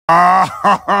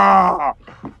Oh,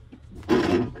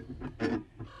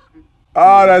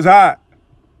 that's hot.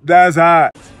 That's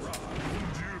hot.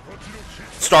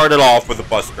 Started off with a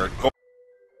buster. Go.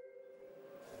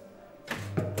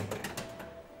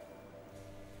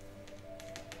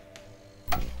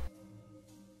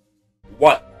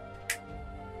 What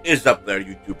is up there,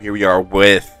 YouTube? Here we are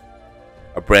with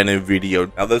a brand new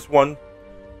video. Now this one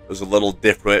was a little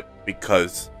different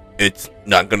because it's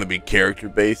not going to be character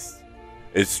based.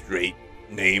 It's straight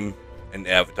name and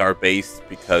avatar based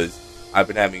because I've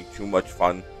been having too much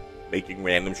fun making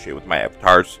random shit with my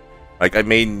avatars. Like, I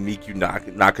made Miku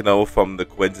Nakano from the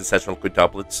Quintessential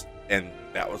Quintuplets, and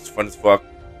that was fun as fuck.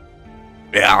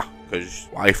 Yeah, because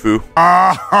waifu.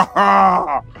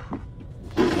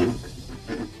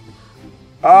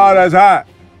 Oh, that's hot.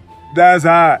 That's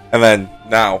hot. And then,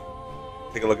 now,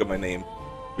 take a look at my name.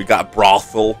 We got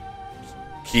Brothel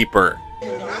Keeper.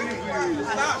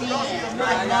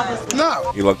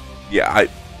 No. You look, yeah,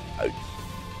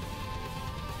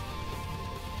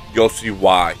 you'll see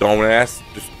why. Don't ask.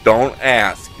 Just don't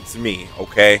ask. It's me,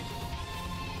 okay?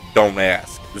 Don't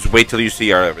ask. Just wait till you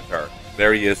see our avatar.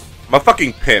 There he is. I'm a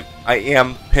fucking pimp. I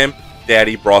am Pimp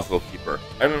Daddy Brothel Keeper.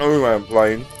 I don't know who I'm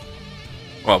playing.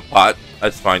 Well, pot.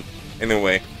 That's fine.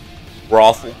 Anyway,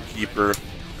 Brothel Keeper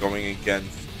going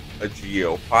against a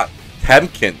Geo. Pot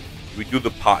Temkin. We do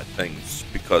the pot things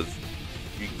because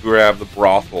you grab the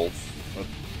brothels.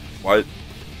 What?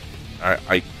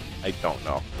 I don't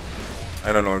know.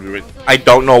 I don't know what I'm doing. I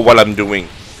don't know what I'm doing.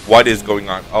 What is going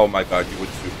on? Oh my god, you would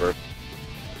super.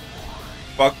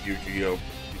 Fuck you, Geo. You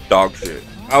dog shit.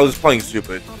 I was playing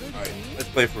stupid. Alright, let's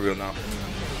play for real now.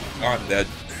 Oh, I'm dead.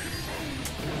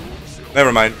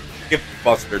 Never mind. Get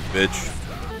busted, bitch.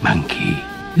 Monkey,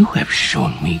 you have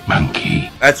shown me, monkey.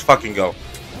 Let's fucking go.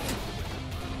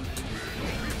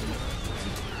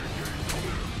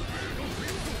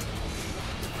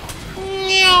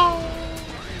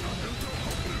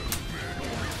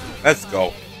 Let's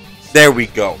go. There we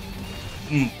go.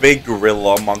 Big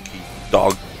gorilla monkey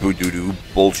dog boo doo doo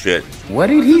bullshit. What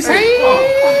did he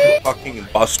say? Fucking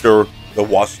Buster the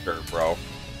Wuster, bro.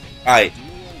 Alright.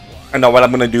 I know what I'm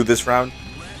gonna do this round.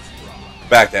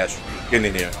 Backdash. Get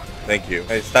in here. Thank you.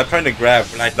 Hey, stop trying to grab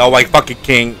when I know I fucking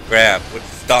can't grab, which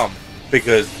is dumb.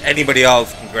 Because anybody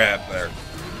else can grab there.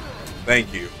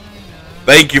 Thank you.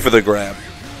 Thank you for the grab.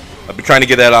 I've been trying to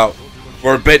get that out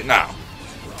for a bit now.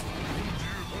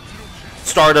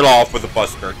 Started off with a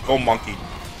buster. Go monkey.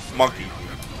 Monkey.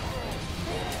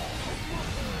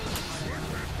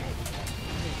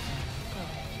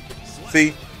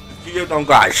 See? You don't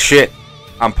got shit.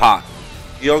 I'm pot.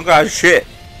 You don't got shit.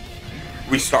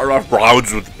 We start off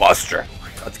rounds with buster.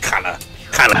 That's kinda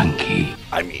monkey.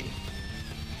 I mean,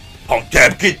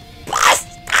 Pumpkin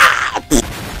Buster.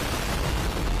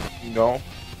 You know?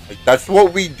 Like, that's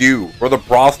what we do. We're the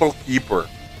brothel keeper.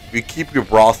 We keep your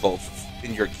brothels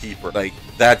in your keeper. Like,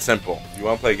 that simple. You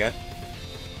wanna play again?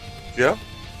 Geo?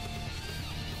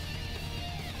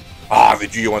 Ah, the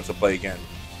Geo wants to play again.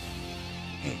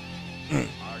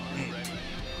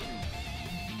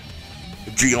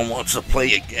 The Geo wants to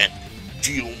play again.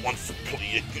 Geo wants to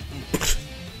play again.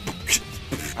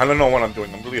 I don't know what I'm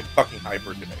doing. I'm really a fucking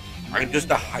hyper today. I'm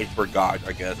just a hyper god,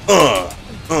 I guess.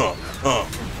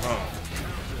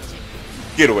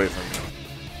 Get away from me.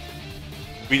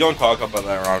 We don't talk about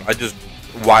that around. I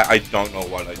don't know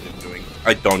what I'm doing.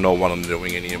 I don't know what I'm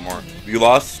doing anymore. We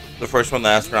lost the first one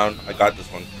last round. I got this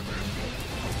one.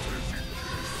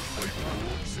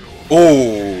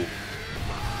 Oh.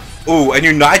 Oh, and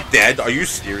you're not dead? Are you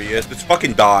serious? Just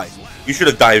fucking die. You should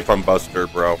have died from Buster,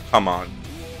 bro. Come on.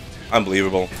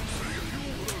 Unbelievable.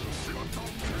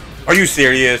 Are you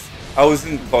serious? I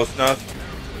wasn't close enough.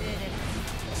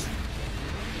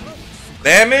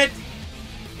 Damn it!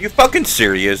 You fucking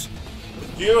serious?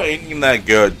 You ain't even that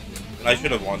good. I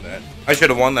should have won that. I should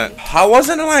have won that. How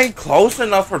wasn't I close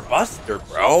enough for Buster,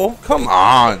 bro? Come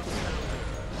on.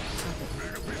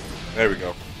 There we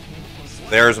go.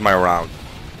 There's my round.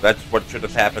 That's what should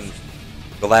have happened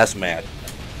the last match.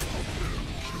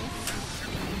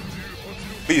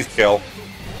 Please kill.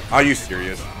 Are you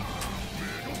serious?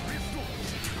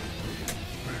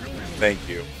 Thank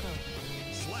you.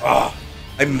 Ugh.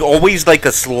 I'm always like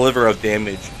a sliver of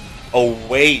damage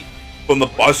away from the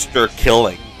Buster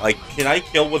killing. Like, can I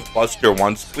kill with Buster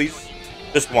once, please?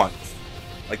 Just once.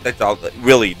 Like, that's all.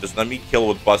 Really, just let me kill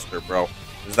with Buster, bro.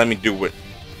 Just let me do it.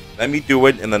 Let me do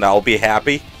it, and then I'll be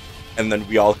happy. And then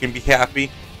we all can be happy.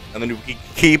 And then we can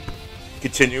keep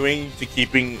continuing to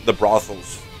keeping the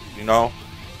brothels. You know?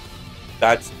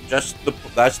 That's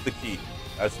the key.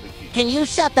 That's the key. Can you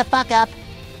shut the fuck up?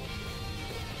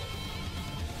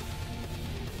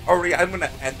 Alright, I'm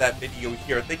gonna end that video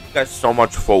here. Thank you guys so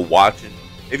much for watching.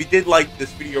 If you did like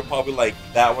this video, probably like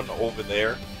that one over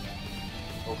there.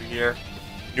 Over here.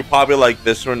 You probably like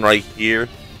this one right here.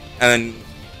 And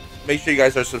make sure you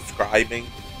guys are subscribing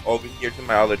over here to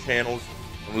my other channels.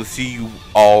 And we'll see you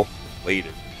all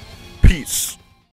later. Peace.